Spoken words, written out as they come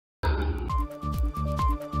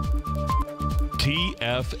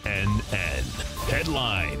TFNN.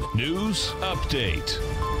 Headline News Update.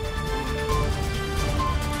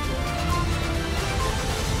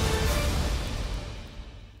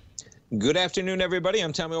 Good afternoon, everybody.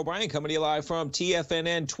 I'm Tommy O'Brien coming to you live from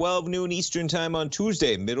TFNN, 12 noon Eastern time on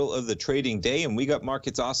Tuesday, middle of the trading day, and we got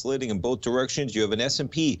markets oscillating in both directions. You have an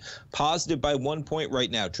S&P positive by 1 point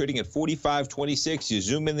right now, trading at 45.26. You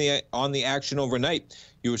zoom in on the action overnight.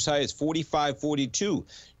 You're as high as 45.42.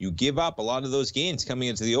 You give up a lot of those gains coming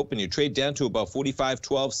into the open. You trade down to about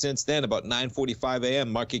 45.12 since then. About 9:45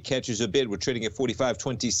 a.m., market catches a bid. We're trading at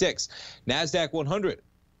 45.26. NASDAQ 100.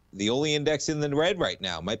 The only index in the red right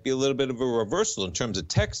now. Might be a little bit of a reversal in terms of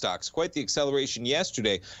tech stocks. Quite the acceleration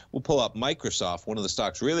yesterday. We'll pull up Microsoft, one of the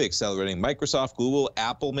stocks really accelerating. Microsoft, Google,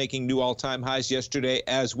 Apple making new all-time highs yesterday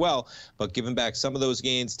as well. But giving back some of those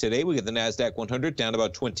gains today, we get the NASDAQ 100 down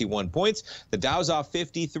about 21 points. The Dow's off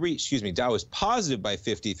 53. Dow is positive by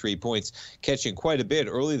 53 points, catching quite a bit.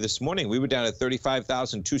 Early this morning, we were down at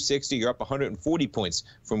 35,260. You're up 140 points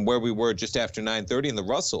from where we were just after 9:30. And the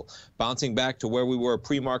Russell bouncing back to where we were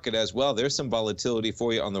pre-market as well. There's some volatility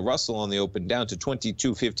for you on the Russell on the open, down to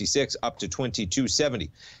 2256, up to 2270.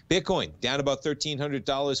 Bitcoin down about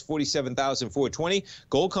 $1,300, 47,420.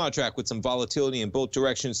 Gold contract with some volatility in both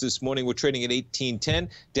directions this morning. We're trading at 1810,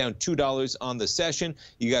 down $2 on the session.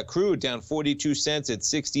 You got crude down 42 cents at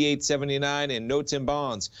 68.79, and notes and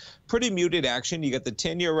bonds pretty muted action. You got the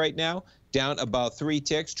 10-year right now down about 3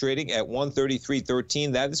 ticks, trading at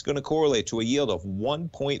 133.13. That is going to correlate to a yield of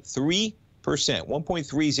 1.3%,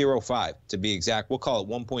 1.305 to be exact. We'll call it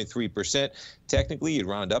 1.3%. Technically, you'd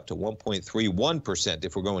round up to 1.31%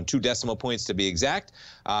 if we're going 2 decimal points to be exact.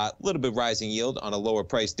 A little bit rising yield on a lower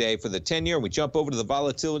price day for the 10-year. We jump over to the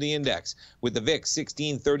volatility index with the VIX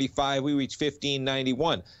 1635. We reached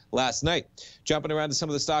 1591 last night. Jumping around to some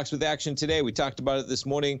of the stocks with action today. We talked about it this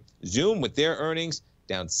morning. Zoom with their earnings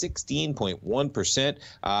down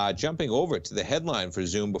 16.1%. Jumping over to the headline for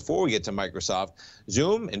Zoom before we get to Microsoft.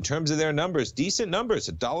 Zoom, in terms of their numbers, decent numbers,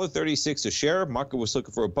 $1.36 a share. Market was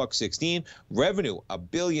looking for $1.16. Revenue,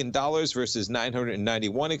 $1 billion versus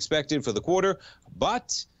 $991 expected for the quarter,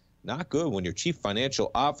 but not good when your chief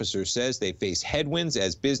financial officer says they face headwinds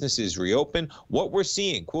as businesses reopen. What we're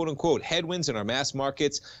seeing, quote unquote, headwinds in our mass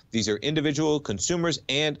markets. These are individual consumers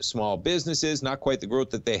and small businesses, not quite the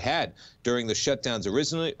growth that they had during the shutdowns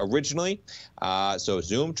originally. So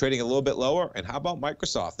Zoom trading a little bit lower. And how about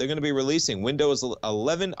Microsoft? They're going to be releasing Windows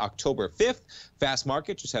 11 October 5th. Fast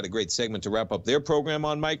Market just had a great segment to wrap up their program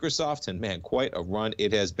on Microsoft. And man, quite a run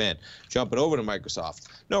it has been. Jumping over to Microsoft.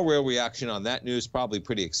 No real reaction on that news, probably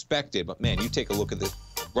pretty expected. But man, you take a look at this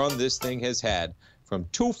run this thing has had from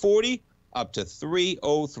 240 up to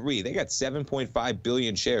 303. They got 7.5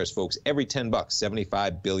 billion shares, folks. Every $10,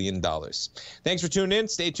 $75 billion. Thanks for tuning in.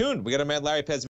 Stay tuned. We got our man Larry Pesavento.